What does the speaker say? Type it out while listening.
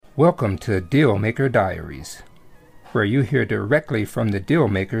Welcome to Dealmaker Diaries, where you hear directly from the deal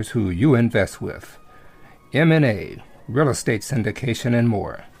makers who you invest with. M&A, real estate syndication, and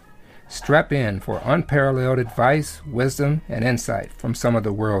more. Strap in for unparalleled advice, wisdom, and insight from some of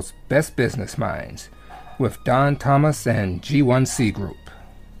the world's best business minds with Don Thomas and G1C Group.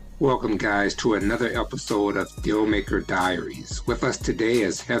 Welcome, guys, to another episode of Dealmaker Diaries. With us today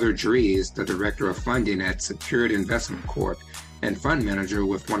is Heather Dries, the Director of Funding at Secured Investment Corp. And fund manager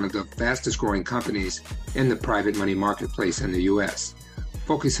with one of the fastest growing companies in the private money marketplace in the U.S.,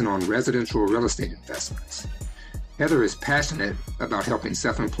 focusing on residential real estate investments. Heather is passionate about helping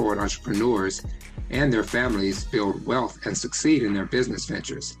self-employed entrepreneurs and their families build wealth and succeed in their business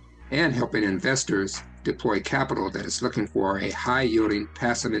ventures, and helping investors deploy capital that is looking for a high-yielding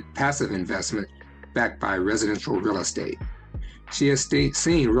passive investment backed by residential real estate. She has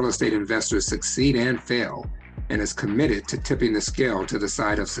seen real estate investors succeed and fail, and is committed to tipping the scale to the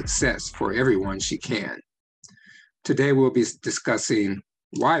side of success for everyone she can. Today, we'll be discussing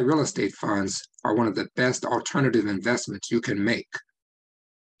why real estate funds are one of the best alternative investments you can make.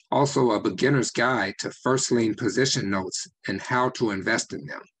 Also, a beginner's guide to first lien position notes and how to invest in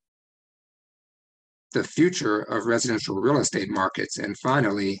them. The future of residential real estate markets, and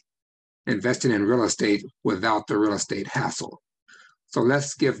finally, investing in real estate without the real estate hassle. So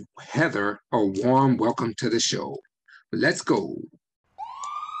let's give Heather a warm welcome to the show. Let's go.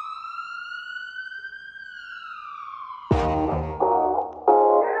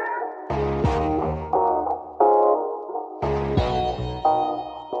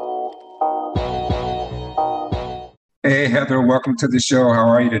 Hey, Heather, welcome to the show. How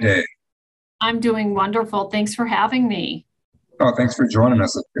are you today? I'm doing wonderful. Thanks for having me. Oh, thanks for joining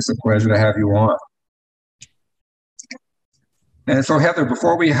us. It's a pleasure to have you on. And so, Heather,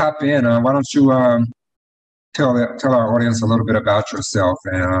 before we hop in, why don't you tell our audience a little bit about yourself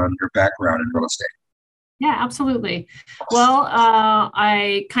and your background in real estate? Yeah, absolutely. Well,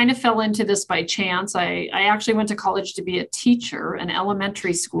 I kind of fell into this by chance. I actually went to college to be a teacher, an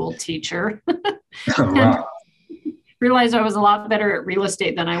elementary school teacher. Oh, wow. Realized I was a lot better at real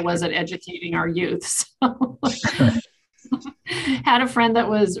estate than I was at educating our youth. So had a friend that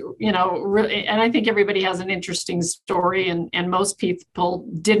was, really, and I think everybody has an interesting story, and most people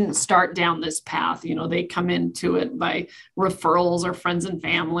didn't start down this path. They come into it by referrals or friends and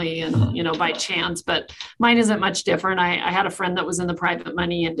family and, by chance, but mine isn't much different. I had a friend that was in the private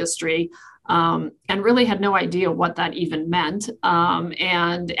money industry and really had no idea what that even meant,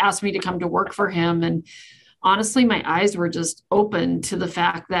 and asked me to come to work for him. And honestly, my eyes were just open to the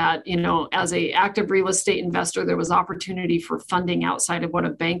fact that, as a active real estate investor, there was opportunity for funding outside of what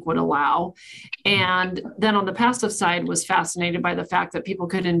a bank would allow. And then on the passive side, was fascinated by the fact that people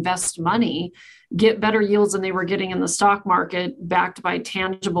could invest money, get better yields than they were getting in the stock market, backed by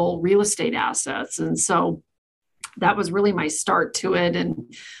tangible real estate assets. And so that was really my start to it.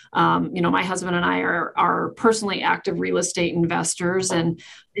 And, my husband and I are personally active real estate investors. And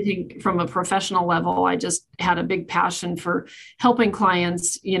I think from a professional level, I just had a big passion for helping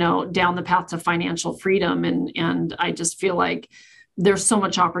clients, down the path to financial freedom. And I just feel like there's so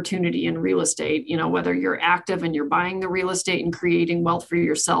much opportunity in real estate, whether you're active and you're buying the real estate and creating wealth for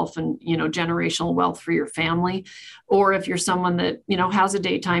yourself and, generational wealth for your family, or if you're someone that, has a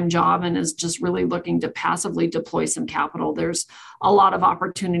daytime job and is just really looking to passively deploy some capital, there's a lot of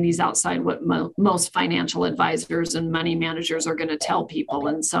opportunities outside what most financial advisors and money managers are going to tell people.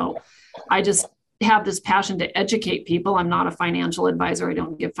 And so I just have this passion to educate people. I'm not a financial advisor. I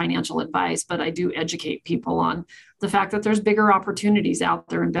don't give financial advice, but I do educate people on the fact that there's bigger opportunities out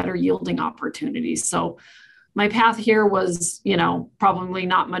there and better yielding opportunities. So my path here was, probably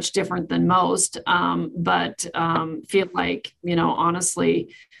not much different than most, but feel like,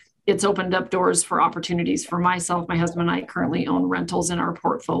 honestly, it's opened up doors for opportunities for myself. My husband and I currently own rentals in our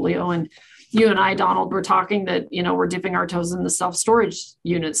portfolio, and you and I, Donald, were talking that, we're dipping our toes in the self-storage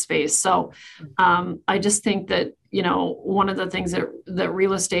unit space. So I just think that, one of the things that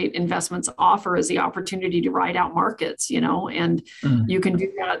real estate investments offer is the opportunity to ride out markets, and you can do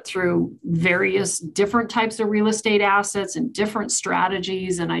that through various different types of real estate assets and different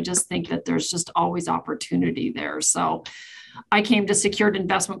strategies. And I just think that there's just always opportunity there. So I came to Secured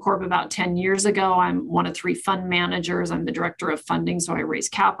Investment Corp about 10 years ago. I'm one of 3 fund managers. I'm the director of funding, so I raise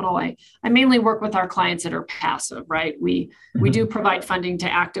capital. I mainly work with our clients that are passive, right? We do provide funding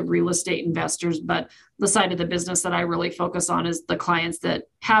to active real estate investors, but the side of the business that I really focus on is the clients that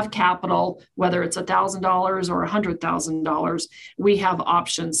have capital, whether it's $1,000 or $100,000, we have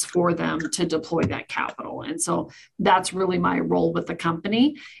options for them to deploy that capital. And so that's really my role with the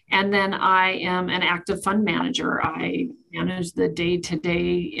company. And then I am an active fund manager. I manage the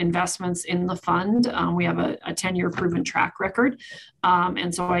day-to-day investments in the fund. We have a 10-year proven track record.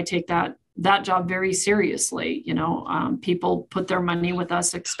 And so I take that job very seriously. People put their money with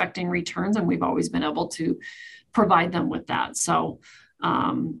us expecting returns, and we've always been able to provide them with that. So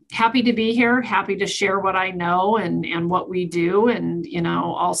happy to be here, happy to share what I know and what we do. And,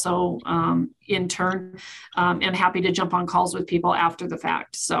 also in turn, am happy to jump on calls with people after the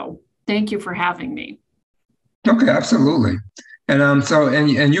fact. So thank you for having me. Okay, absolutely. And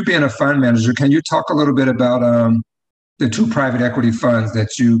and you being a fund manager, can you talk a little bit about the two private equity funds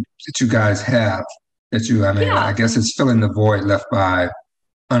that you guys have? I guess it's filling the void left by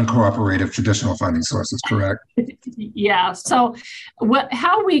uncooperative traditional funding sources, correct? Yeah. So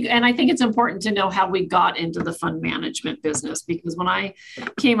and I think it's important to know how we got into the fund management business, because when I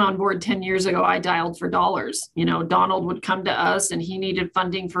came on board 10 years ago, I dialed for dollars. Donald would come to us and he needed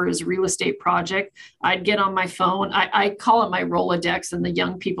funding for his real estate project. I'd get on my phone. I call it my Rolodex, and the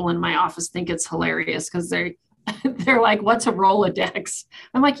young people in my office think it's hilarious because they're like, what's a Rolodex?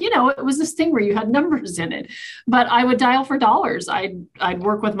 I'm like, it was this thing where you had numbers in it. But I would dial for dollars. I'd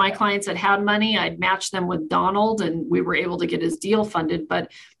work with my clients that had money. I'd match them with Donald, and we were able to get his deal funded.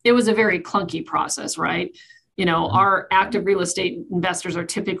 But it was a very clunky process, right? Our active real estate investors are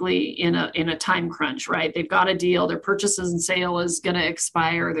typically in a time crunch, right? They've got a deal, their purchases and sale is going to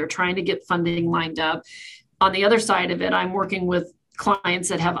expire. They're trying to get funding lined up. On the other side of it, I'm working with clients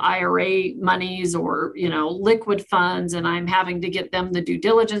that have IRA monies or, liquid funds, and I'm having to get them the due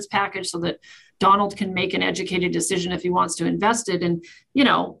diligence package so that Donald can make an educated decision if he wants to invest it. And,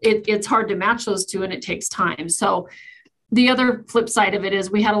 it's hard to match those two, and it takes time. So the other flip side of it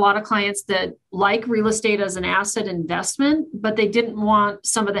is we had a lot of clients that like real estate as an asset investment, but they didn't want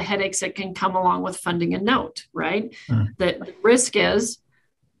some of the headaches that can come along with funding a note, right? The risk is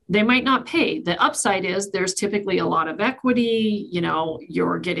they might not pay. The upside is there's typically a lot of equity.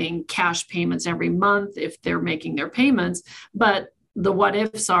 You're getting cash payments every month if they're making their payments. But the what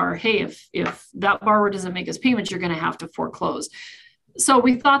ifs are, hey, if that borrower doesn't make his payments, you're going to have to foreclose. So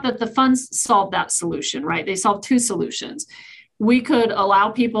we thought that the funds solved that solution, right? They solved two solutions. We could allow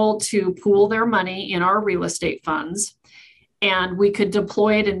people to pool their money in our real estate funds, and we could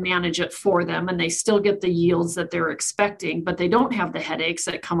deploy it and manage it for them, and they still get the yields that they're expecting, but they don't have the headaches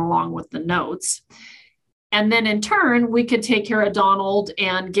that come along with the notes. And then in turn, we could take care of Donald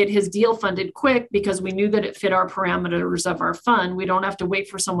and get his deal funded quick because we knew that it fit our parameters of our fund. We don't have to wait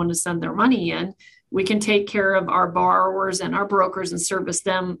for someone to send their money in. We can take care of our borrowers and our brokers and service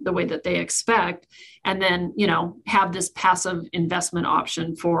them the way that they expect. And then, have this passive investment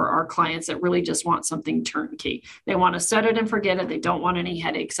option for our clients that really just want something turnkey. They want to set it and forget it. They don't want any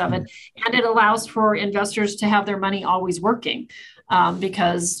headaches of it. And it allows for investors to have their money always working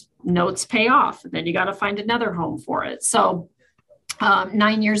because notes pay off. Then you got to find another home for it. So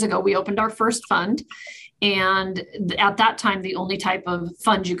 9 years ago, we opened our first fund. And at that time, the only type of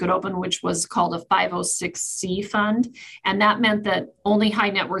fund you could open, which was called a 506c fund. And that meant that only high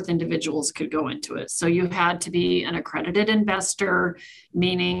net worth individuals could go into it. So you had to be an accredited investor,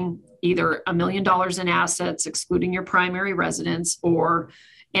 meaning either $1 million in assets, excluding your primary residence, or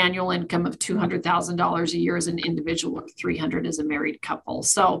annual income of $200,000 a year as an individual, or $300,000 as a married couple.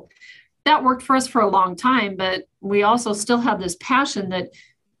 So that worked for us for a long time, but we also still have this passion that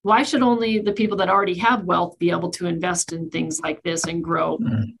why should only the people that already have wealth be able to invest in things like this and grow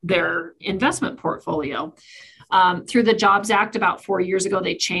their investment portfolio? Through the Jobs Act about 4 years ago,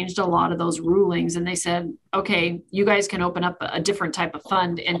 they changed a lot of those rulings, and they said, okay, you guys can open up a different type of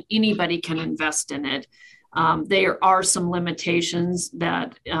fund and anybody can invest in it. There are some limitations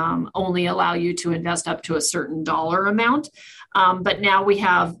that only allow you to invest up to a certain dollar amount. But now we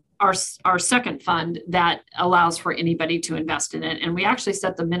have our second fund that allows for anybody to invest in it. And we actually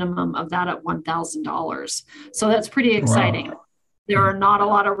set the minimum of that at $1,000. So that's pretty exciting. Wow. There are not a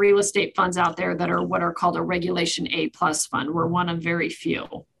lot of real estate funds out there that are what are called a Regulation A+ fund. We're one of very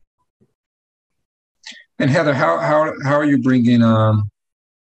few. And Heather, how are you bringing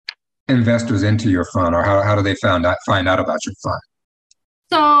investors into your fund, or how do they find out about your fund?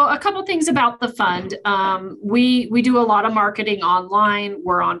 So a couple things about the fund. We do a lot of marketing online.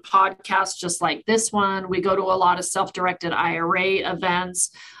 We're on podcasts just like this one. We go to a lot of self-directed IRA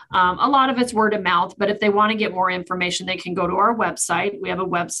events. A lot of it's word of mouth, but if they want to get more information, they can go to our website. We have a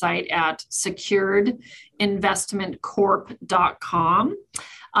website at securedinvestmentcorp.com.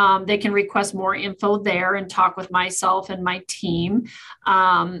 They can request more info there and talk with myself and my team.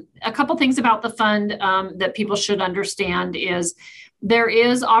 A couple things about the fund that people should understand is there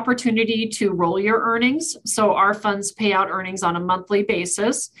is opportunity to roll your earnings. So our funds pay out earnings on a monthly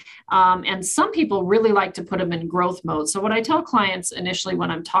basis. And some people really like to put them in growth mode. So what I tell clients initially when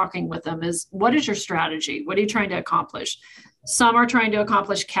I'm talking with them is, what is your strategy? What are you trying to accomplish? Some are trying to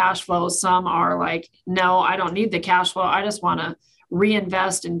accomplish cash flow. Some are like, no, I don't need the cash flow. I just want to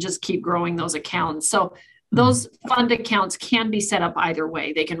reinvest and just keep growing those accounts. So those fund accounts can be set up either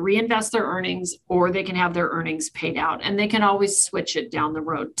way. They can reinvest their earnings or they can have their earnings paid out, and they can always switch it down the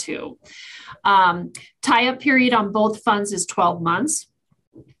road too. Tie-up period on both funds is 12 months.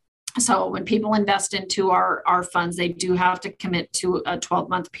 So when people invest into our funds, they do have to commit to a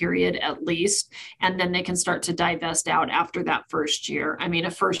 12-month period at least, and then they can start to divest out after that first year. I mean,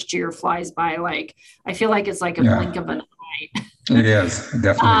 a first year flies by like, I feel like it's like a blink of an eye. It is, it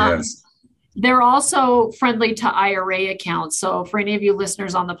definitely is. They're also friendly to IRA accounts. So for any of you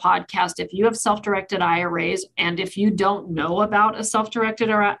listeners on the podcast, if you have self-directed IRAs, and if you don't know about a self-directed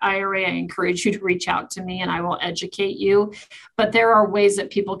IRA, I encourage you to reach out to me and I will educate you. But there are ways that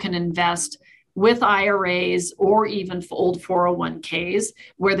people can invest with IRAs or even old 401ks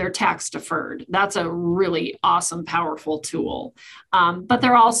where they're tax deferred. That's a really awesome, powerful tool. But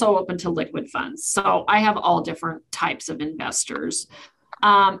they're also open to liquid funds. So I have all different types of investors.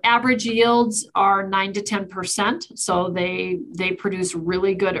 Average yields are 9 to 10%. So they produce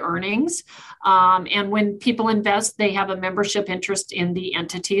really good earnings. And when people invest, they have a membership interest in the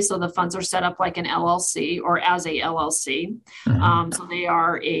entity. So the funds are set up like an LLC or as a LLC. So they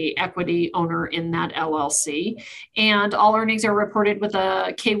are a equity owner in that LLC. And all earnings are reported with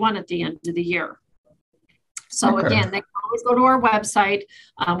a K-1 at the end of the year. So again, they can always go to our website.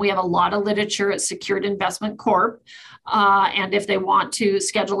 We have a lot of literature at Secured Investment Corp. And if they want to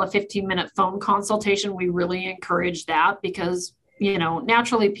schedule a 15-minute phone consultation, we really encourage that because, you know,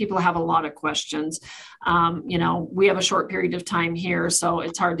 naturally people have a lot of questions. You know, we have a short period of time here, so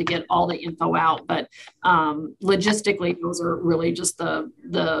it's hard to get all the info out. But logistically, those are really just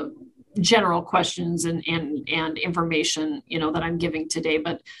the general questions and information, you know, that I'm giving today,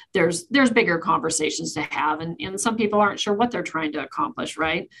 but there's bigger conversations to have. And some people aren't sure what they're trying to accomplish,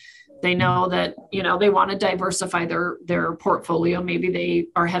 right? They know that, you know, they want to diversify their portfolio. Maybe they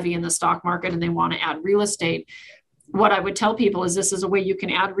are heavy in the stock market and they want to add real estate. What I would tell people is this is a way you can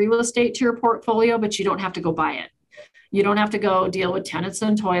add real estate to your portfolio, but you don't have to go buy it. You don't have to go deal with tenants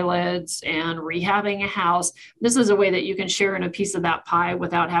and toilets and rehabbing a house. This is a way that you can share in a piece of that pie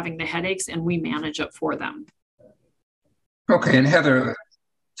without having the headaches, and we manage it for them. Okay, and Heather,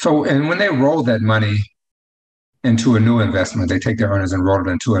 and when they roll that money into a new investment, they take their earnings and roll it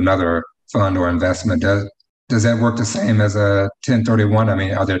into another fund or investment. Does that work the same as a 1031? I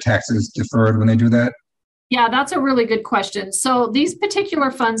mean, are there taxes deferred when they do that? Yeah, that's a really good question. So these particular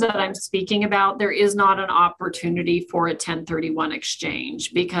funds that I'm speaking about, there is not an opportunity for a 1031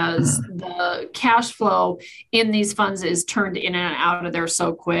 exchange because the cash flow in these funds is turned in and out of there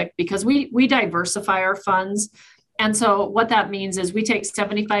so quick because we diversify our funds. And so what that means is we take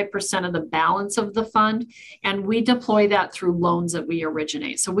 75% of the balance of the fund and we deploy that through loans that we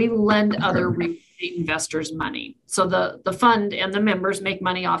originate. So we lend other real estate investors money. So the fund and the members make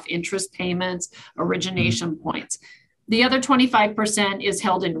money off interest payments, origination points. The other 25% is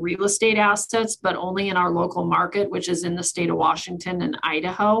held in real estate assets, but only in our local market, which is in the state of Washington and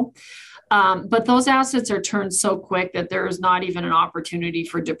Idaho. But those assets are turned so quick that there is not even an opportunity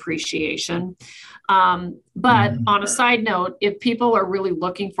for depreciation. But on a side note, if people are really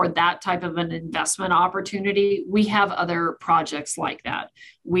looking for that type of an investment opportunity, we have other projects like that.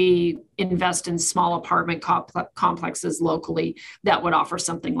 We invest in small apartment complexes locally that would offer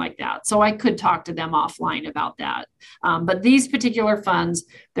something like that. So I could talk to them offline about that. But these particular funds,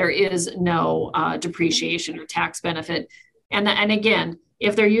 there is no depreciation or tax benefit. And again,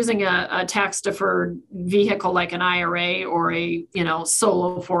 if they're using a tax deferred vehicle like an IRA or a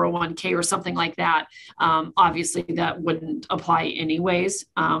solo 401k or something like that, obviously that wouldn't apply anyways.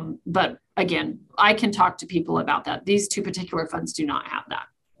 But again, I can talk to people about that. These two particular funds do not have that.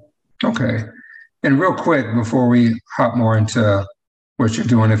 Okay. And real quick, before we hop more into what you're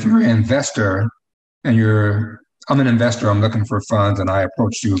doing, if you're an investor and I'm an investor, I'm looking for funds and I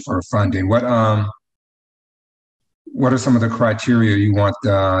approached you for funding, what are some of the criteria you want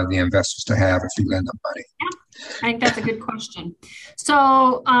the investors to have if you lend them money? Yeah, I think that's a good question.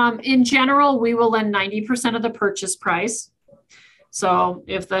 So in general, we will lend 90% of the purchase price. So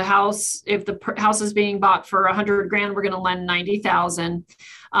if the house is being bought for 100 grand, we're going to lend 90,000.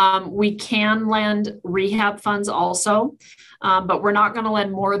 We can lend rehab funds also, but we're not going to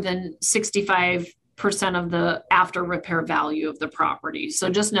lend more than 65% of the after repair value of the property. So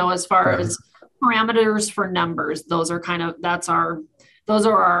just know, as far as parameters for numbers, those are our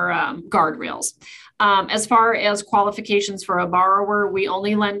guardrails. As far as qualifications for a borrower, we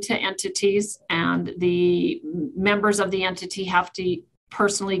only lend to entities, and the members of the entity have to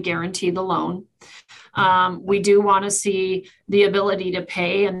personally guarantee the loan. We do want to see the ability to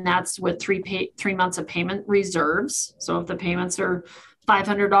pay, and that's with 3 months of payment reserves. So if the payments are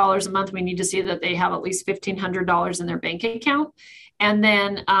 $500 a month, we need to see that they have at least $1,500 in their bank account. And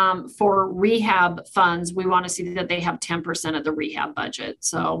then for rehab funds, we want to see that they have 10% of the rehab budget.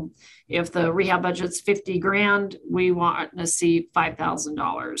 So if the rehab budget's 50 grand, we want to see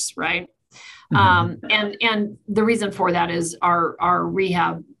 $5,000, right? And the reason for that is our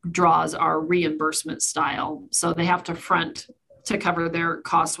rehab draws are reimbursement style. So they have to front to cover their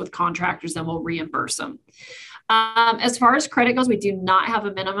costs with contractors, then we'll reimburse them. As far as credit goes, we do not have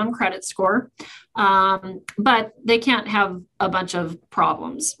a minimum credit score, but they can't have a bunch of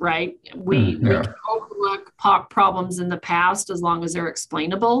problems, right? We can overlook problems in the past as long as they're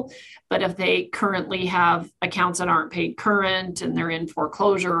explainable. But if they currently have accounts that aren't paid current and they're in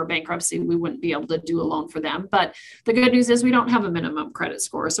foreclosure or bankruptcy, we wouldn't be able to do a loan for them. But the good news is we don't have a minimum credit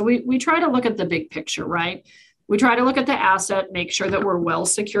score. So we try to look at the big picture, right? We try to look at the asset, make sure that we're well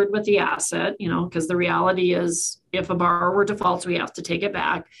secured with the asset, because the reality is if a borrower defaults, we have to take it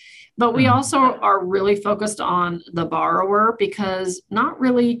back. But we also are really focused on the borrower, because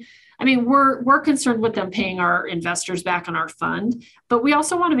we're concerned with them paying our investors back on our fund, but we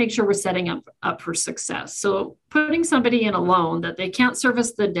also want to make sure we're setting up for success. So putting somebody in a loan that they can't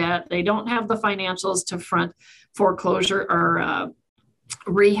service the debt, they don't have the financials to front foreclosure or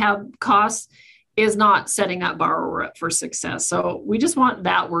rehab costs, is not setting that borrower up for success. So we just want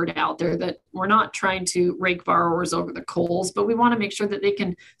that word out there, that we're not trying to rake borrowers over the coals, but we want to make sure that they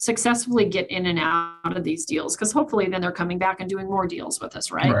can successfully get in and out of these deals, because hopefully then they're coming back and doing more deals with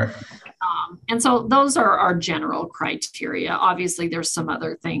us, right? And so those are our general criteria. Obviously, there's some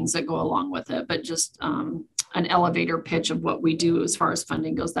other things that go along with it, but just an elevator pitch of what we do as far as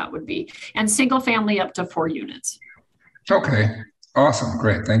funding goes, that would be. And single family up to 4 units. Okay, awesome,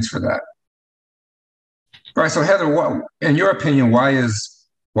 great, thanks for that. All right, so Heather, in your opinion, why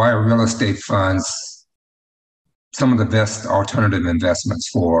are real estate funds some of the best alternative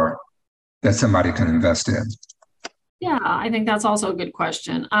investments that somebody can invest in? Yeah, I think that's also a good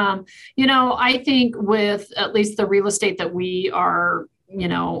question. I think with at least the real estate that we are,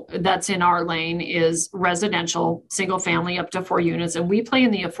 that's in our lane, is residential, single family up to 4 units. And we play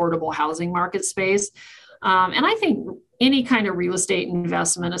in the affordable housing market space. And I think any kind of real estate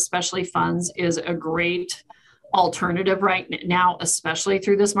investment, especially funds, is a great alternative right now, especially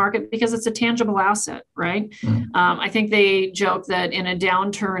through this market, because it's a tangible asset, right? I think they joke that in a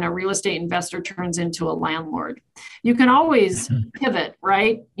downturn, a real estate investor turns into a landlord. You can always pivot,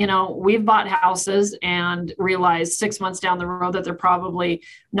 right? We've bought houses and realized 6 months down the road that they're probably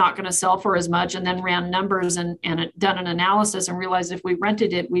not going to sell for as much, and then ran numbers and done an analysis and realized if we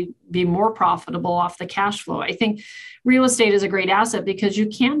rented it, we'd be more profitable off the cash flow. I think real estate is a great asset because you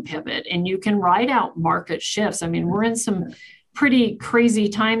can pivot and you can ride out market shifts. I mean, we're in some pretty crazy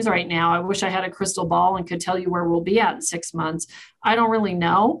times right now. I wish I had a crystal ball and could tell you where we'll be at in 6 months. I don't really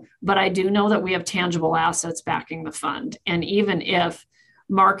know, but I do know that we have tangible assets backing the fund. And even if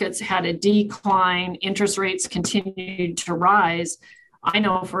markets had a decline, interest rates continued to rise, I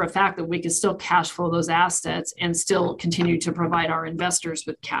know for a fact that we can still cash flow those assets and still continue to provide our investors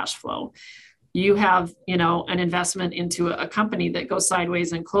with cash flow. You have, an investment into a company that goes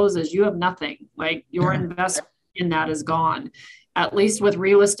sideways and closes, you have nothing. Like your investment in that is gone. At least with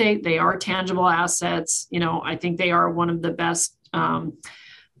real estate, they are tangible assets. I think they are one of the best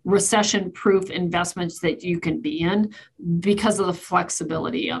recession-proof investments that you can be in because of the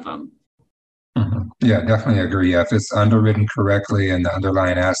flexibility of them. Yeah, definitely agree. If it's underwritten correctly and the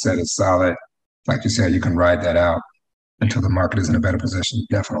underlying asset is solid, like you said, you can ride that out until the market is in a better position.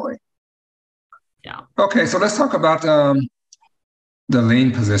 Definitely. Yeah. Okay, so let's talk about the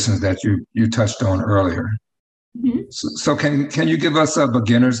lien positions that you touched on earlier. So can you give us a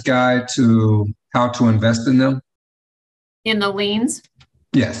beginner's guide to how to invest in them? In the liens?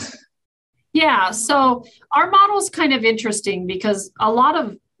 Yes. Yeah. So our model is kind of interesting because a lot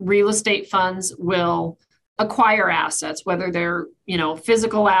of real estate funds will acquire assets, whether they're,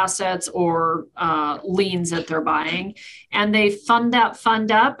 physical assets or liens that they're buying, and they fund that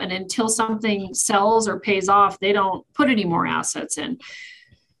fund up. And until something sells or pays off, they don't put any more assets in.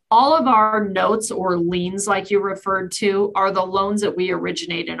 All of our notes or liens, like you referred to, are the loans that we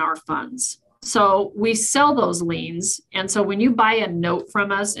originate in our funds. So we sell those liens. And so when you buy a note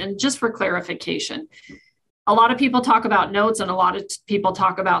from us, and just for clarification, a lot of people talk about notes and a lot of people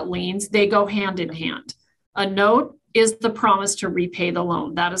talk about liens. They go hand in hand. A note is the promise to repay the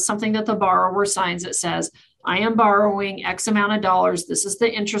loan. That is something that the borrower signs that says, I am borrowing X amount of dollars. This is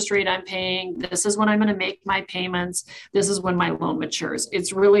the interest rate I'm paying. This is when I'm going to make my payments. This is when my loan matures.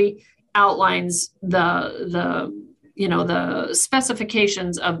 It's really outlines the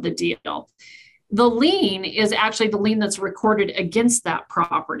specifications of the deal. The lien is actually the lien that's recorded against that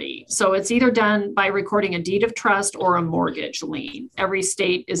property. So it's either done by recording a deed of trust or a mortgage lien. Every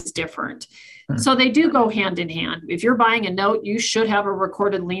state is different. So they do go hand in hand. If you're buying a note, you should have a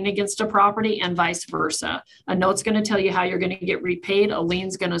recorded lien against a property, and vice versa. A note's going to tell you how you're going to get repaid. A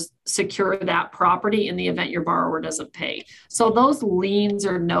lien's going to secure that property in the event your borrower doesn't pay. So those liens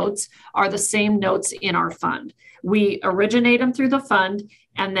or notes are the same notes in our fund. We originate them through the fund,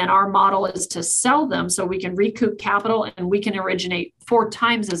 and then our model is to sell them so we can recoup capital and we can originate 4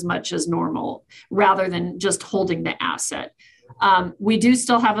 times as much as normal rather than just holding the asset. We do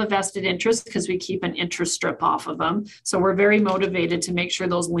still have a vested interest because we keep an interest strip off of them. So we're very motivated to make sure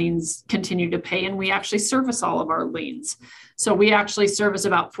those liens continue to pay, and we actually service all of our liens. So we actually service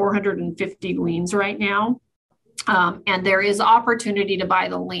about 450 liens right now. And there is opportunity to buy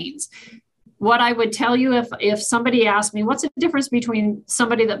the liens. What I would tell you, if somebody asked me, what's the difference between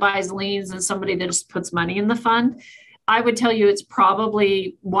somebody that buys liens and somebody that just puts money in the fund? I would tell you it's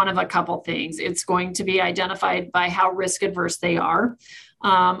probably one of a couple things. It's going to be identified by how risk adverse they are.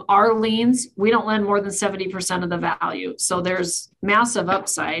 Our liens, we don't lend more than 70% of the value. So there's massive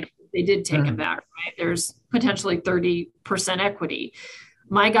upside. They did take it back, right? There's potentially 30% equity.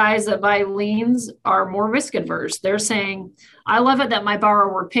 My guys that buy liens are more risk adverse. They're saying, I love it that my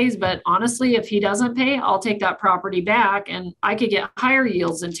borrower pays, but honestly, if he doesn't pay, I'll take that property back and I could get higher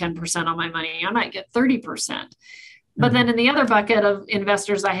yields than 10% on my money. I might get 30%. But then in the other bucket of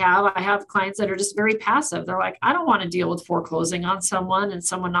investors I have clients that are just very passive. They're like, I don't want to deal with foreclosing on someone and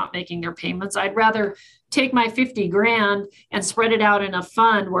someone not making their payments. I'd rather take my 50 grand and spread it out in a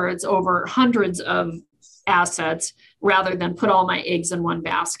fund where it's over hundreds of assets rather than put all my eggs in one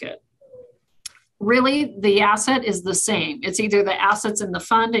basket. Really, the asset is the same. It's either the assets in the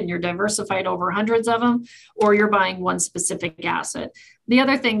fund and you're diversified over hundreds of them, or you're buying one specific asset. The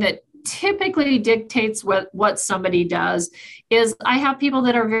other thing that typically dictates what somebody does is I have people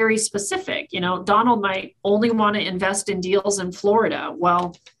that are very specific. Donald might only want to invest in deals in Florida.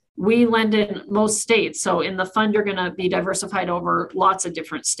 Well, we lend in most states. So in the fund, you're going to be diversified over lots of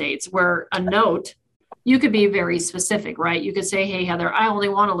different states, where a note, you could be very specific, right? You could say, hey, Heather, I only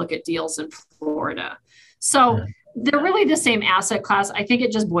want to look at deals in Florida. So they're really the same asset class. I think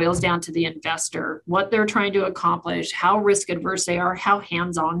it just boils down to the investor, what they're trying to accomplish, how risk adverse they are, how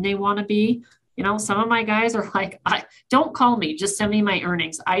hands-on they want to be. Some of my guys are like, don't call me, just send me my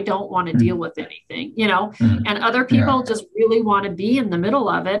earnings. I don't want to deal with anything, and other people just really want to be in the middle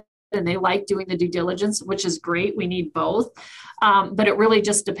of it. And they like doing the due diligence, which is great. We need both. But it really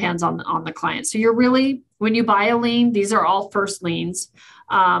just depends on the client. So when you buy a lien, these are all first liens.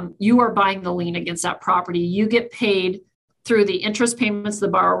 You are buying the lien against that property. You get paid through the interest payments the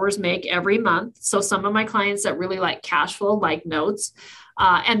borrowers make every month. So some of my clients that really like cash flow, like notes,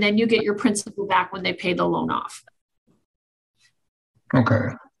 and then you get your principal back when they pay the loan off. Okay.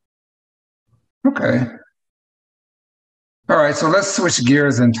 All right, so let's switch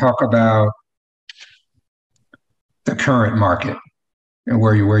gears and talk about the current market and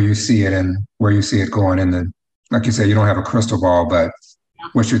where you see it and where you see it going in the, like you said, you don't have a crystal ball, but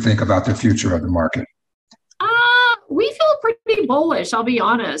what you think about the future of the market? We feel pretty bullish, I'll be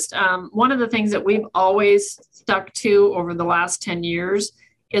honest. One of the things that we've always stuck to over the last 10 years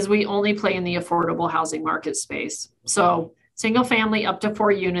is we only play in the affordable housing market space. So single family up to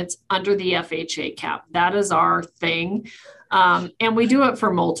 4 units under the FHA cap. That is our thing. And we do it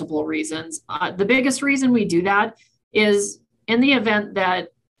for multiple reasons. The biggest reason we do that is in the event that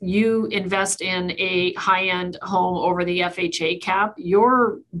you invest in a high-end home over the FHA cap,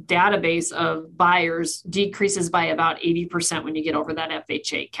 your database of buyers decreases by about 80% when you get over that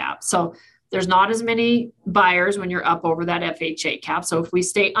FHA cap. So there's not as many buyers when you're up over that FHA cap. So if we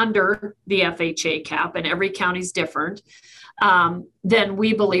stay under the FHA cap, and every county's different, then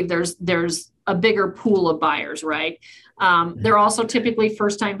we believe there's a bigger pool of buyers, right? They're also typically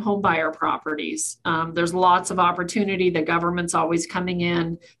first-time home buyer properties. There's lots of opportunity. The government's always coming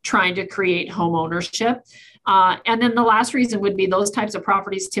in, trying to create home ownership. And then the last reason would be those types of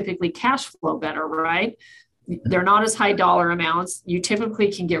properties typically cash flow better, right? They're not as high dollar amounts. You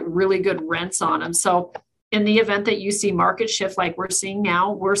typically can get really good rents on them. So in the event that you see market shift like we're seeing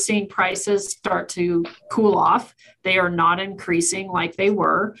now, we're seeing prices start to cool off. They are not increasing like they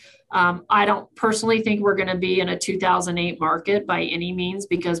were. I don't personally think we're going to be in a 2008 market by any means,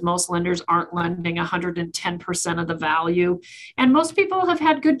 because most lenders aren't lending 110% of the value. And most people have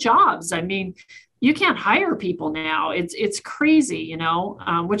had good jobs. I mean, you can't hire people now. It's crazy, you know,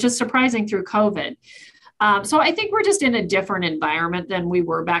 which is surprising through COVID. So I think we're just in a different environment than we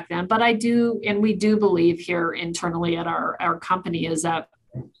were back then. But we do believe here internally at our company is that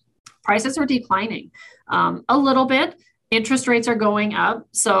prices are declining a little bit. Interest rates are going up.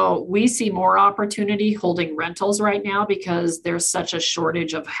 So we see more opportunity holding rentals right now because there's such a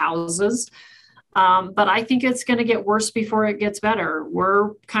shortage of houses. But I think it's going to get worse before it gets better.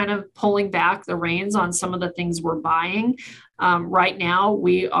 We're kind of pulling back the reins on some of the things we're buying. Right now,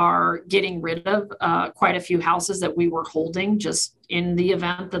 we are getting rid of quite a few houses that we were holding just in the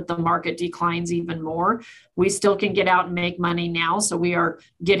event that the market declines even more. We still can get out and make money now, so we are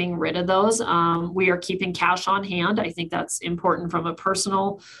getting rid of those. We are keeping cash on hand. I think that's important from a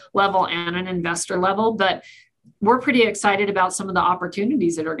personal level and an investor level, but we're pretty excited about some of the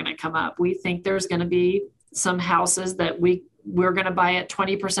opportunities that are going to come up. We think there's going to be some houses that we're going to buy at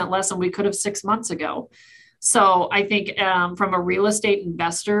 20% less than we could have 6 months ago. So I think from a real estate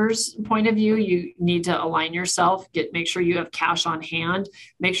investor's point of view, you need to align yourself, make sure you have cash on hand,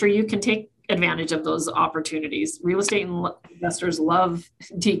 make sure you can take advantage of those opportunities. Real estate investors love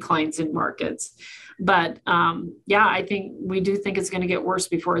declines in markets. But I think we do think it's going to get worse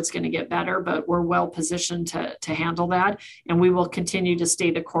before it's going to get better, but we're well positioned to handle that. And we will continue to stay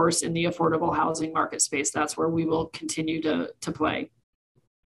the course in the affordable housing market space. That's where we will continue to play.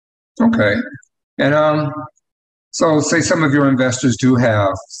 Okay. And so say some of your investors do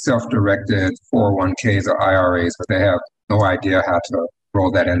have self-directed 401ks or IRAs, but they have no idea how to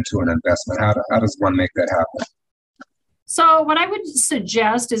roll that into an investment. How does one make that happen? So what I would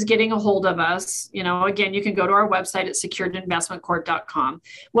suggest is getting a hold of us. You know, again, you can go to our website at securedinvestmentcorp.com.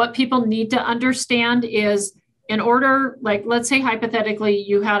 What people need to understand is in order, like, let's say hypothetically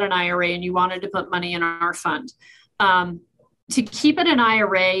you had an IRA and you wanted to put money in our fund. To keep it an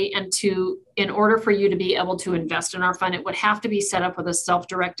IRA and in order for you to be able to invest in our fund, it would have to be set up with a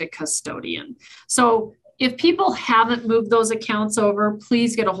self-directed custodian. So if people haven't moved those accounts over,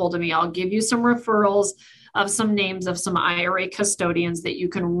 please get a hold of me. I'll give you some referrals of some names of some IRA custodians that you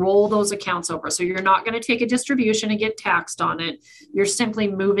can roll those accounts over. So you're not going to take a distribution and get taxed on it. You're simply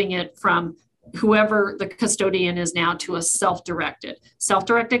moving it from whoever the custodian is now to a self-directed.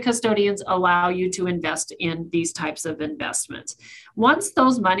 Self-directed custodians allow you to invest in these types of investments. Once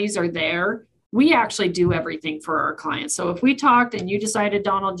those monies are there, we actually do everything for our clients. So if we talked and you decided,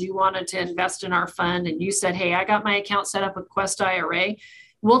 Donald, you wanted to invest in our fund and you said, hey, I got my account set up with Quest IRA,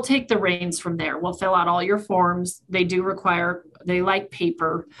 we'll take the reins from there. We'll fill out all your forms. They like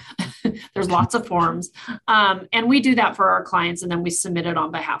paper. There's lots of forms. And we do that for our clients, and then we submit it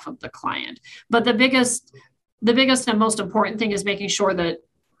on behalf of the client. But the biggest and most important thing is making sure that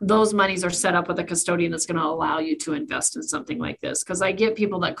those monies are set up with a custodian that's going to allow you to invest in something like this. Because I get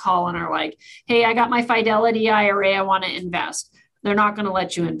people that call and are like, hey, I got my Fidelity IRA, I want to invest. They're not going to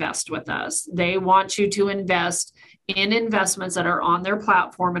let you invest with us. They want you to invest in investments that are on their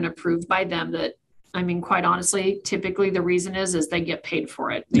platform and approved by them. That, I mean, quite honestly, typically the reason is they get paid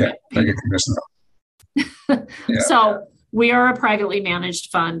for it. They get commission. So we are a privately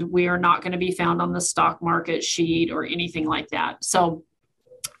managed fund. We are not going to be found on the stock market sheet or anything like that. So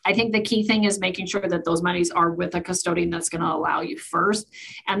I think the key thing is making sure that those monies are with a custodian that's going to allow you first,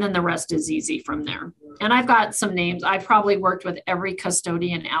 and then the rest is easy from there. And I've got some names. I've probably worked with every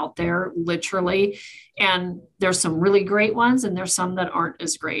custodian out there, literally, and there's some really great ones and there's some that aren't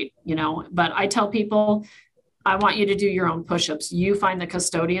as great, you know. But I tell people, I want you to do your own push-ups. You find the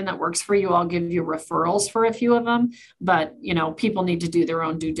custodian that works for you. I'll give you referrals for a few of them, but you know, people need to do their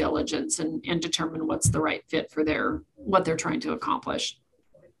own due diligence and determine what's the right fit for what they're trying to accomplish.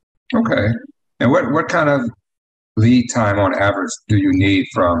 Okay. And what kind of lead time on average do you need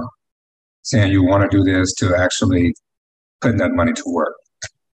from saying you want to do this to actually putting that money to work?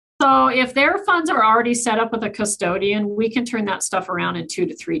 So if their funds are already set up with a custodian, we can turn that stuff around in 2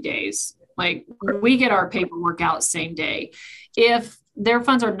 to 3 days. Like, we get our paperwork out same day. If their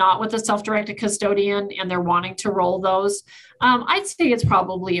funds are not with a self-directed custodian and they're wanting to roll those, I'd say it's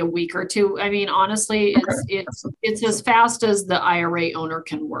probably a week or two. I mean, honestly, it's as fast as the IRA owner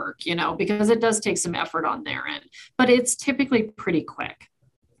can work, because it does take some effort on their end, but it's typically pretty quick.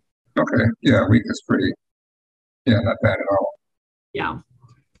 Okay. Yeah, a week is pretty, yeah, not bad at all. Yeah.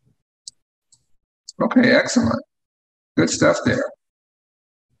 Okay, excellent. Good stuff there.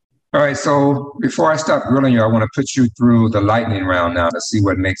 All right, so before I stop grilling you, I want to put you through the lightning round now to see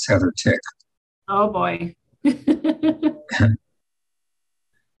what makes Heather tick. Oh boy.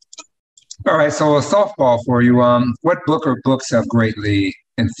 All right, so a softball for you. What book or books have greatly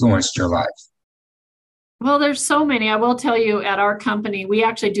influenced your life? Well, there's so many. I will tell you, at our company, we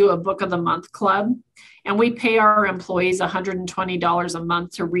actually do a book of the month club, and we pay our employees $120 a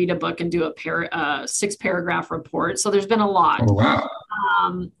month to read a book and do a 6-paragraph report. So there's been a lot. Oh, wow.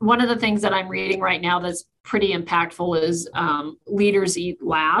 One of the things that I'm reading right now that's pretty impactful is Leaders Eat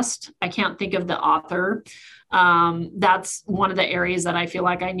Last. I can't think of the author. That's one of the areas that I feel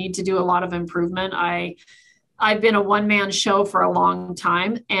like I need to do a lot of improvement. I've been a one-man show for a long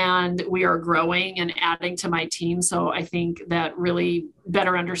time, and we are growing and adding to my team. So I think that really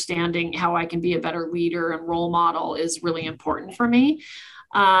better understanding how I can be a better leader and role model is really important for me.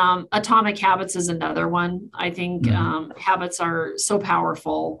 Atomic Habits is another one. I think habits are so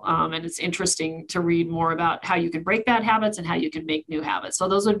powerful, and it's interesting to read more about how you can break bad habits and how you can make new habits. So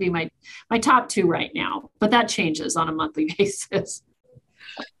those would be my top 2 right now, but that changes on a monthly basis.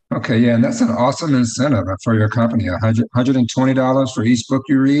 Okay, yeah, and that's an awesome incentive for your company. $120 for each book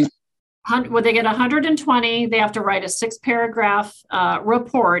you read. Well, they get 120. They have to write a 6-paragraph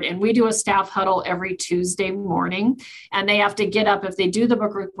report, and we do a staff huddle every Tuesday morning. And they have to get up, if they do the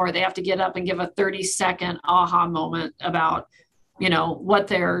book report, they have to get up and give a 30-second aha moment about, what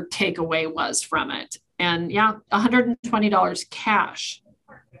their takeaway was from it. And yeah, $120 cash.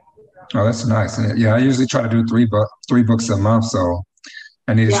 Oh, that's nice. And yeah, I usually try to do three books a month, so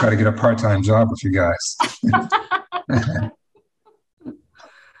I need to try to get a part-time job with you guys.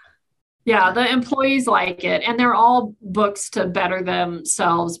 Yeah, the employees like it, and they're all books to better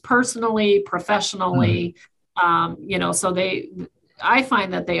themselves personally, professionally. So I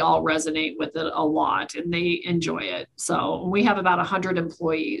find that they all resonate with it a lot and they enjoy it. So we have about 100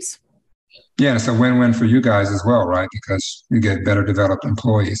 employees. Yeah, it's a win-win for you guys as well, right? Because you get better developed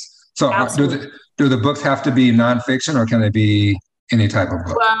employees. So do the books have to be nonfiction, or can they be any type of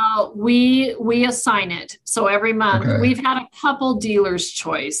book? Well, we assign it. So every month we've had a couple dealer's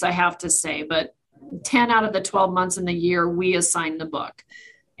choice, I have to say, but 10 out of the 12 months in the year, we assign the book.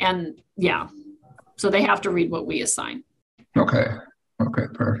 And yeah, so they have to read what we assign. Okay,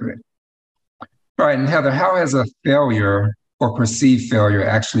 perfect. All right, and Heather, how has a failure or perceived failure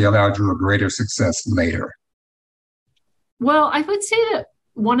actually allowed you a greater success later? Well, I would say that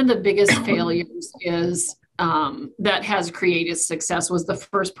one of the biggest failures is that has created success was the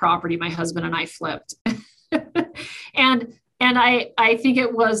first property my husband and I flipped. and I think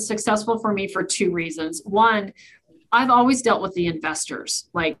it was successful for me for 2 reasons. One, I've always dealt with the investors.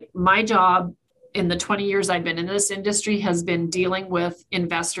 Like, my job in the 20 years I've been in this industry has been dealing with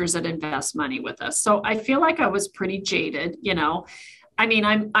investors that invest money with us. So I feel like I was pretty jaded, I mean,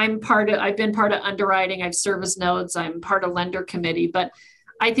 I've been part of underwriting, I've serviced notes, I'm part of lender committee, but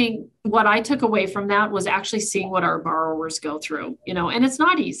I think what I took away from that was actually seeing what our borrowers go through, and it's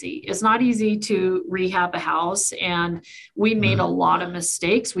not easy. It's not easy to rehab a house. And we made a lot of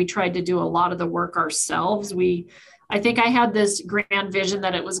mistakes. We tried to do a lot of the work ourselves. I think I had this grand vision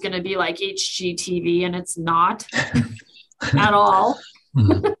that it was going to be like HGTV, and it's not at all.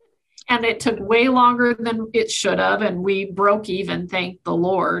 And it took way longer than it should have. And we broke even, thank the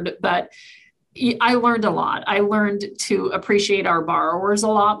Lord. But I learned a lot. I learned to appreciate our borrowers a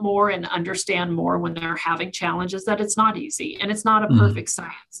lot more and understand more when they're having challenges, that it's not easy and it's not a perfect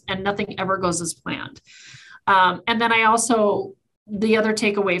science and nothing ever goes as planned. And then the other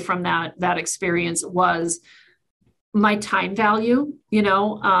takeaway from that experience was my time value,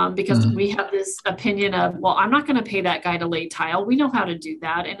 because we have this opinion of, well, I'm not going to pay that guy to lay tile. We know how to do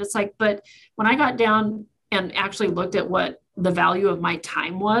that. And it's like, but when I got down and actually looked at what the value of my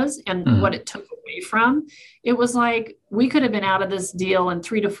time was and what it took away from, it was like, we could have been out of this deal in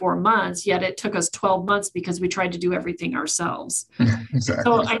 3 to 4 months, yet it took us 12 months because we tried to do everything ourselves. Exactly.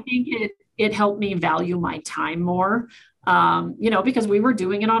 So I think it helped me value my time more, because we were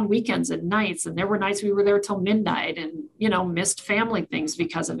doing it on weekends and nights, and there were nights we were there till midnight and, missed family things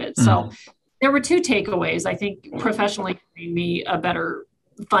because of it. So there were 2 takeaways. I think professionally made me a better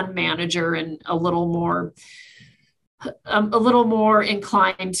fund manager and a little more a little more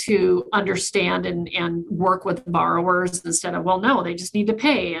inclined to understand and work with borrowers instead of, well, no, they just need to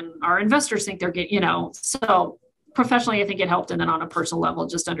pay. And our investors think they're getting, so professionally, I think it helped. And then on a personal level,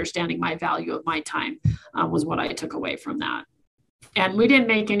 just understanding my value of my time was what I took away from that. And we didn't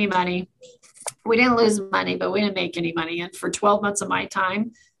make any money. We didn't lose money, but we didn't make any money. And for 12 months of my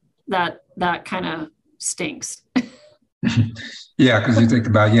time, that kind of stinks. Yeah, because you think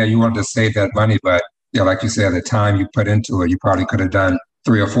about, you want to save that money, but like you said, the time you put into it, you probably could have done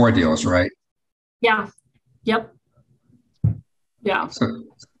 3 or 4 deals, right? Yeah. Yep. Yeah.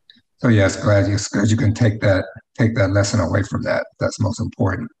 So yes, glad you can take that lesson away from that. That's most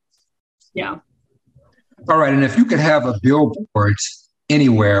important. Yeah. All right, and if you could have a billboard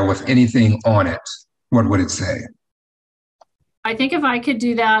anywhere with anything on it, what would it say? I think if I could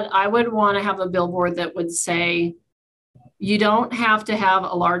do that, I would want to have a billboard that would say, you don't have to have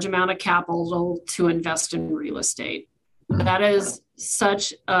a large amount of capital to invest in real estate. That is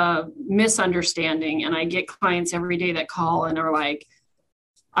such a misunderstanding. And I get clients every day that call and are like,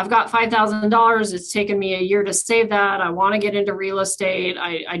 I've got $5,000. It's taken me a year to save that. I want to get into real estate.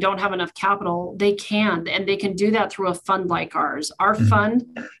 I don't have enough capital. They can, and they can do that through a fund like ours. Our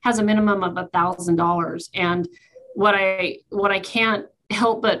fund has a minimum of $1,000. And what I can't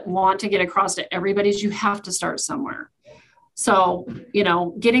help but want to get across to everybody is you have to start somewhere. So,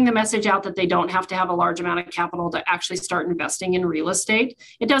 getting the message out that they don't have to have a large amount of capital to actually start investing in real estate.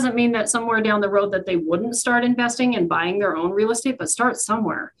 It doesn't mean that somewhere down the road that they wouldn't start investing and buying their own real estate, but start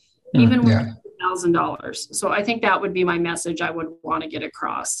somewhere, even with $1,000. So I think that would be my message I would want to get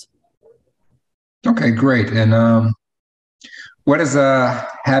across. Okay, great. And what is a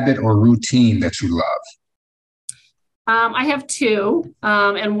habit or routine that you love? I have 2,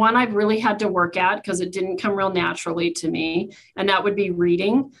 and one I've really had to work at because it didn't come real naturally to me, and that would be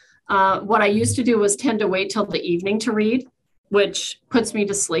reading. What I used to do was tend to wait till the evening to read, which puts me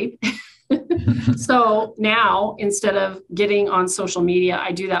to sleep. So now, instead of getting on social media,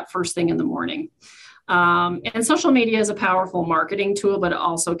 I do that first thing in the morning. And social media is a powerful marketing tool, but it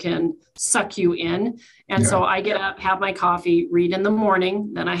also can suck you in. And so I get up, have my coffee, read in the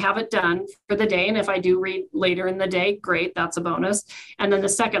morning, then I have it done for the day. And if I do read later in the day, great, that's a bonus. And then the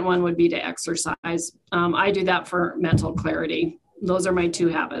second one would be to exercise. I do that for mental clarity. Those are my 2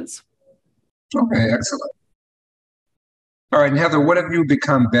 habits. Okay, excellent. All right, and Heather, what have you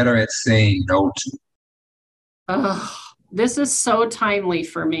become better at saying no to? This is so timely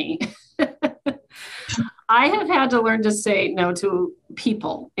for me. I have had to learn to say no to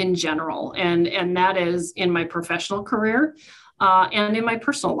people in general, and that is in my professional career and in my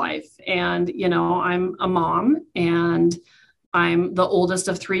personal life. And, I'm a mom and I'm the oldest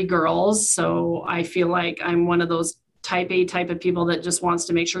of 3 girls. So I feel like I'm one of those type A type of people that just wants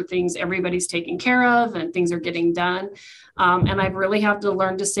to make sure everybody's taken care of and things are getting done. And I've really had to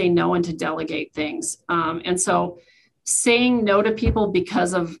learn to say no and to delegate things. And so saying no to people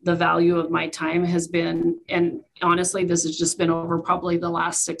because of the value of my time has been, and honestly, this has just been over probably the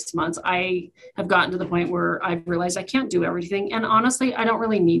last 6 months. I have gotten to the point where I've realized I can't do everything. And honestly, I don't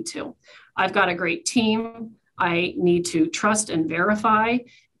really need to. I've got a great team. I need to trust and verify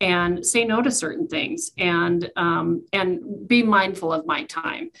and say no to certain things and be mindful of my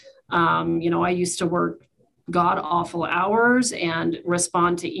time. I used to work god awful hours and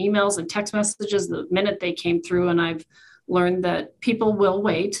respond to emails and text messages the minute they came through. And I've learned that people will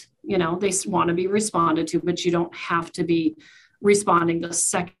wait, they want to be responded to, but you don't have to be responding the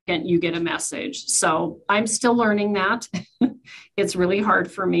second you get a message. So I'm still learning that. It's really hard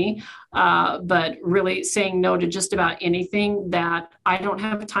for me, but really saying no to just about anything that I don't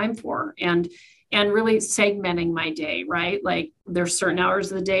have time for. And really segmenting my day, right? Like there's certain hours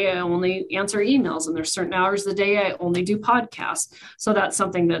of the day I only answer emails, and there's certain hours of the day I only do podcasts. So that's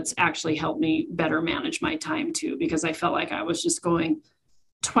something that's actually helped me better manage my time too, because I felt like I was just going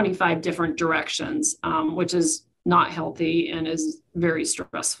 25 different directions, which is not healthy and is very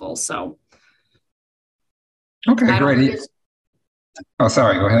stressful. So. Okay, great. Oh,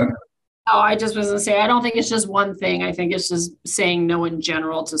 sorry, go ahead. Oh, I just was going to say, I don't think it's just one thing. I think it's just saying no in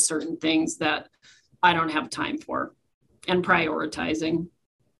general to certain things that I don't have time for and prioritizing.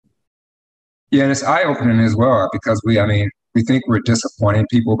 Yeah, and it's eye-opening as well because we think we're disappointing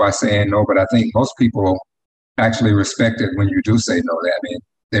people by saying no, but I think most people actually respect it when you do say no.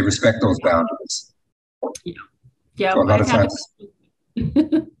 They respect those boundaries. Yeah. Yeah. So a lot of times.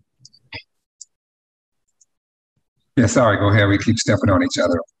 Yeah, sorry, go ahead. We keep stepping on each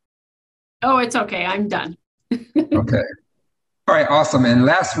other. Oh, it's okay. I'm done. Okay. All right, awesome. And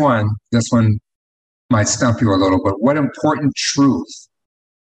last one, this one might stump you a little, but what important truth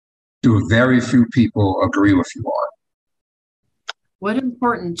do very few people agree with you on? What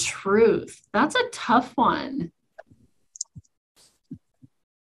important truth? That's a tough one.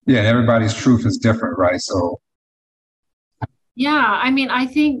 Yeah, and everybody's truth is different, right? So Yeah, I mean, I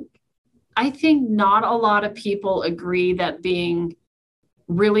think not a lot of people agree that being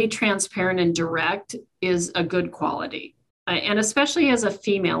really transparent and direct is a good quality. And especially as a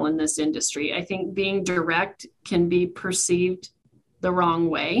female in this industry, I think being direct can be perceived the wrong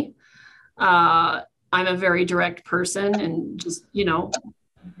way. I'm a very direct person, and just,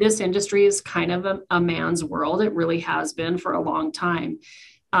 this industry is kind of a man's world. It really has been for a long time.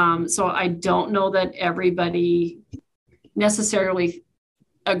 So I don't know that everybody necessarily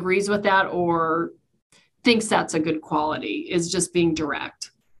agrees with that or thinks that's a good quality, is just being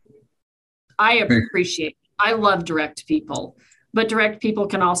direct. I love direct people, but direct people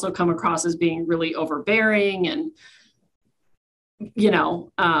can also come across as being really overbearing and,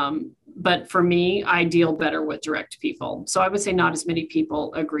 but for me, I deal better with direct people. So I would say not as many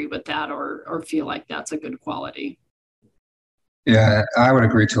people agree with that or feel like that's a good quality. yeah, I would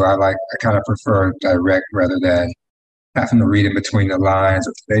agree too. I kind of prefer direct rather than having to read in between the lines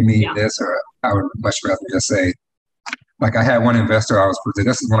or they mean Yeah. this, or I would much rather just say, like I had one investor I was presenting.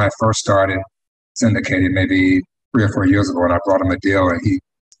 This is when I first started syndicated, maybe 3 or 4 years ago, and I brought him a deal, and it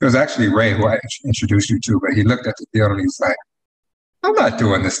was actually Ray who I introduced you to, but he looked at the deal and he's like, I'm not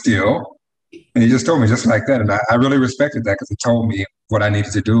doing this deal. And he just told me just like that. And I really respected that because he told me what I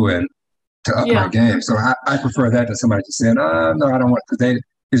needed to do and to up my Yeah. game. So I prefer that to somebody just saying, no, I don't want, because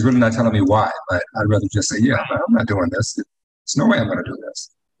he's really not telling me why. But I'd rather just say, yeah, Right. I'm not doing this. There's no way I'm going to do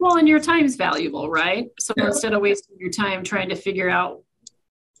this. Well, and your time's valuable, right? So Yeah, instead of wasting your time trying to figure out,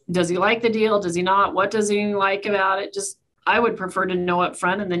 does he like the deal? Does he not? What does he like about it? Just, I would prefer to know up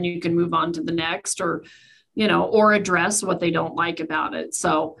front, and then you can move on to the next, or address what they don't like about it.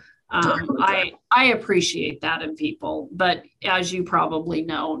 So exactly. I appreciate that in people, but as you probably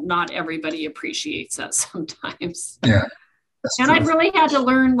know, not everybody appreciates that sometimes. Yeah, that's And true. I've really had to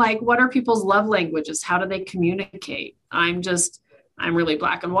learn, like, what are people's love languages? How do they communicate? I'm really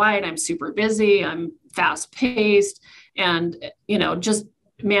black and white. I'm super busy. I'm fast paced. And, just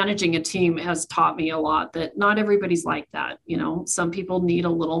managing a team has taught me a lot that not everybody's like that. Some people need a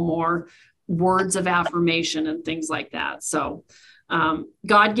little more words of affirmation and things like that. So,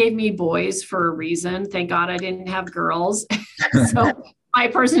 God gave me boys for a reason. Thank God I didn't have girls. So my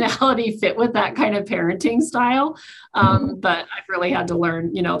personality fit with that kind of parenting style. But I've really had to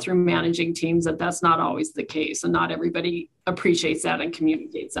learn, through managing teams, that that's not always the case, and not everybody appreciates that and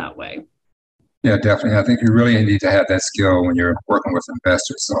communicates that way. Yeah, definitely. I think you really need to have that skill when you're working with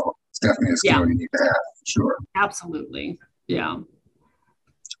investors. So it's definitely a Yeah, skill you need to have, for sure. absolutely. Yeah.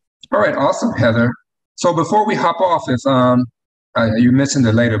 All right, awesome, Heather. So before we hop off, if you mentioned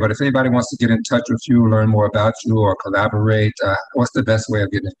it later, but if anybody wants to get in touch with you, learn more about you, or collaborate, what's the best way of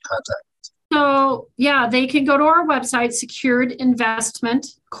getting in contact? So, yeah, they can go to our website,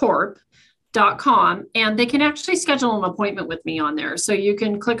 securedinvestmentcorp.com, and they can actually schedule an appointment with me on there. So you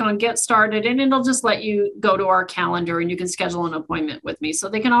can click on get started, and it'll just let you go to our calendar and you can schedule an appointment with me. So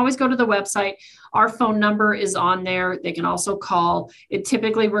they can always go to the website. Our phone number is on there. They can also call. It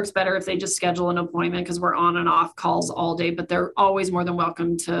typically works better if they just schedule an appointment because we're on and off calls all day, but they're always more than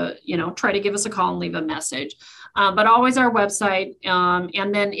welcome to, try to give us a call and leave a message. But always our website.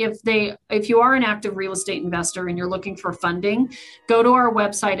 And then if you are an active real estate investor and you're looking for funding, go to our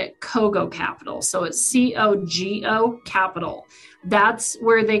website at Kogo Capital. So it's COGO Capital. That's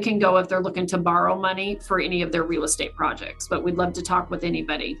where they can go if they're looking to borrow money for any of their real estate projects. But we'd love to talk with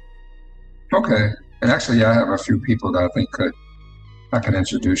anybody. Okay. And actually, yeah, I have a few people that I think I can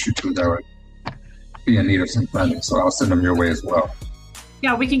introduce you to that would be in need of some funding. So I'll send them your way as well.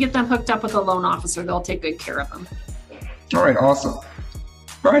 Yeah, we can get them hooked up with a loan officer. They'll take good care of them. All right, awesome. All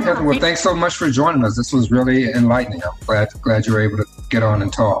right, Heather. Well, Thank- thanks so much for joining us. This was really enlightening. I'm glad you were able to get on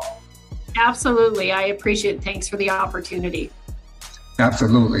and talk. Absolutely. I appreciate it. Thanks for the opportunity.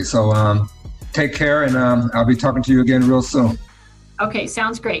 Absolutely. So take care, and I'll be talking to you again real soon. Okay,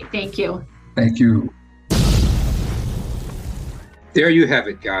 sounds great. Thank you. Thank you. There you have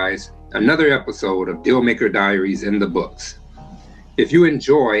it, guys. Another episode of Dealmaker Diaries in the books. If you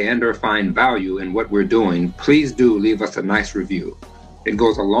enjoy and or find value in what we're doing, please do leave us a nice review. It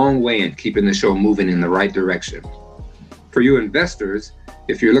goes a long way in keeping the show moving in the right direction. For you investors,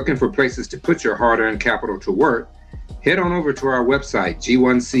 if you're looking for places to put your hard-earned capital to work, head on over to our website,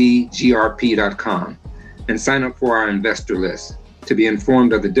 g1cgrp.com, and sign up for our investor list to be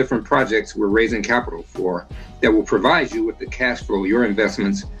informed of the different projects we're raising capital for that will provide you with the cash flow your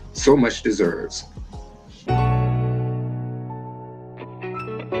investments so much deserves.